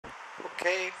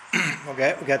Okay,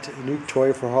 we got a new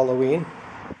toy for Halloween.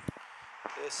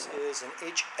 This is an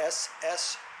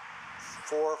HSS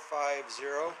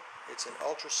 450. It's an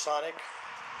ultrasonic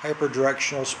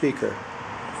hyperdirectional speaker.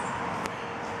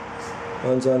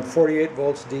 Runs on 48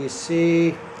 volts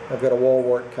DC. I've got a wall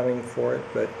wart coming for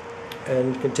it,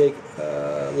 and can take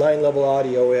line level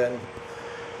audio in.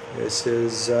 This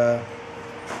is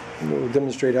we'll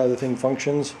demonstrate how the thing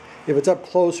functions. If it's up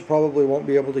close, you probably won't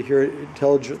be able to hear it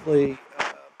intelligently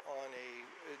on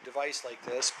a device like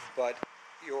this, but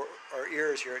our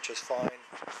ears hear it just fine.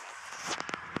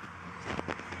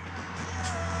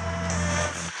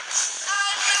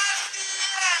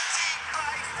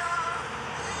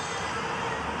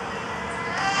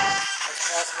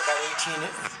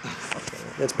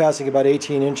 It's passing about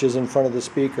 18 inches in front of the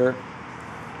speaker.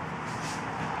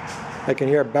 I can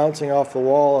hear it bouncing off the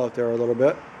wall out there a little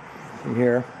bit from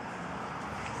here.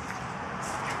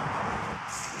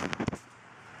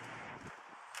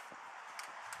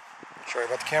 Sorry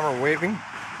about the camera waving.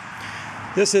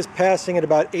 This is passing at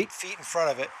about 8 feet in front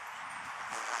of it.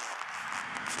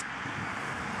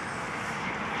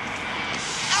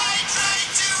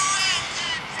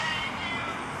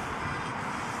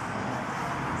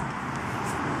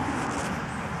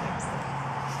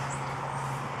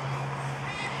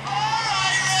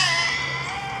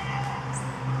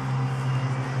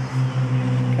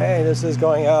 Okay, this is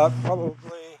going up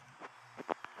probably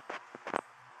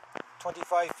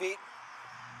 25 feet.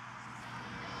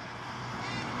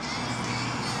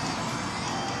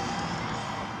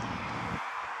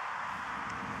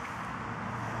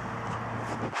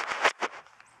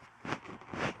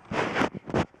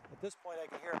 At this point I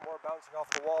can hear it more bouncing off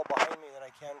the wall behind me than I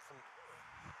can from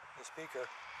the speaker.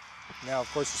 Now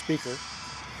of course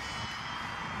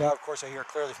I hear it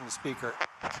clearly from the speaker.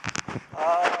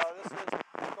 This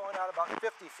is going out about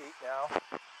 50 feet now.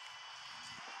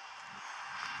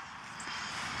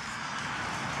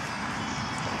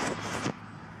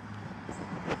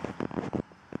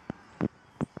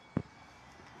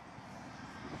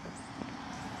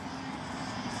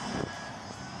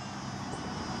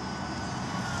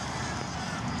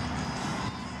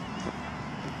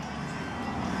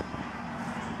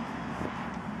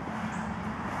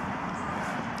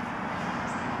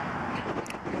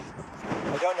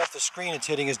 I don't know if the screen it's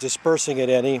hitting is dispersing it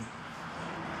any.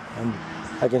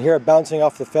 I can hear it bouncing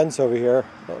off the fence over here.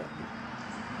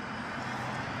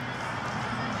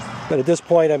 But at this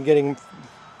point I'm getting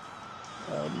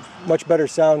much better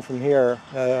sound from here.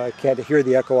 I can't hear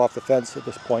the echo off the fence at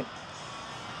this point.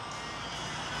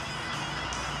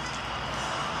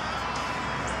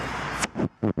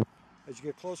 As you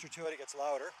get closer to it, it gets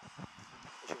louder,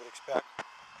 as you would expect.